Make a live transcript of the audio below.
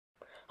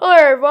Hello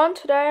everyone,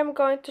 today I'm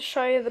going to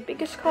show you the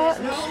biggest car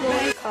and the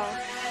smallest car,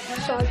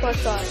 side by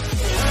side.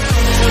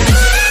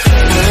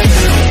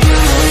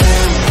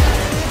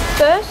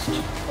 First,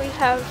 we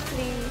have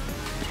the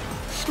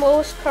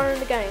smallest car in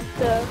the game,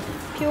 the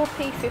pure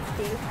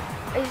P50.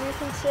 As you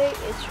can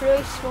see, it's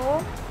really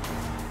small.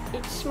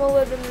 It's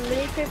smaller than the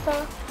Mini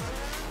Cooper,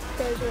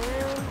 goes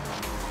around,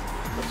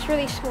 it's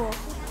really small.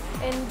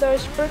 And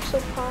those bricks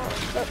are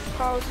piles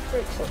of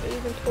bricks are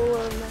even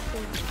taller than that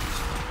thing.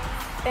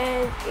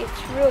 And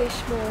it's really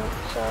small,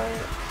 so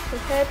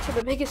compared to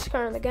the biggest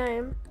car in the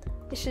game,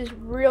 this is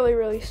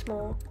really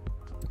small.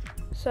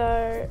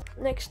 So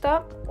next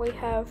up we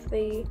have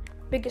the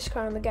biggest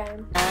car in the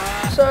game.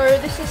 So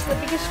this is the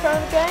biggest car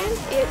in the game.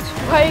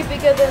 It's way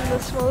bigger than the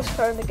smallest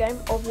car in the game,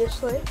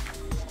 obviously,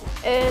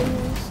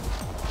 and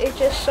it's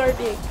just so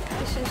big.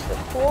 This is the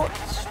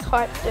Forza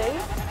Type D.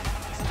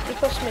 It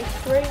cost me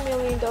 $3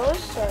 million,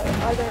 so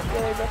I don't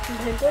really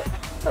recommend it,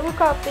 but look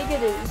how big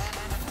it is.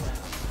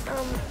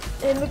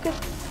 And look at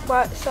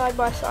side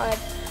by side.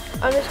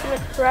 I'm just going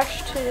to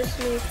crash to this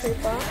Mini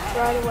Cooper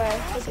right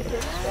away. Look at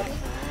this, ready?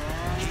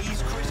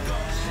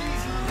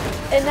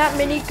 And that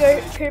Mini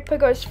Cooper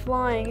goes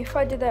flying. If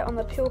I did that on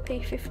the pure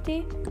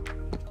P50,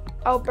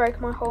 I'll break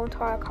my whole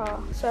entire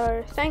car.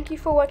 So thank you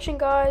for watching,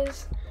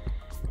 guys,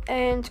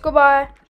 and goodbye.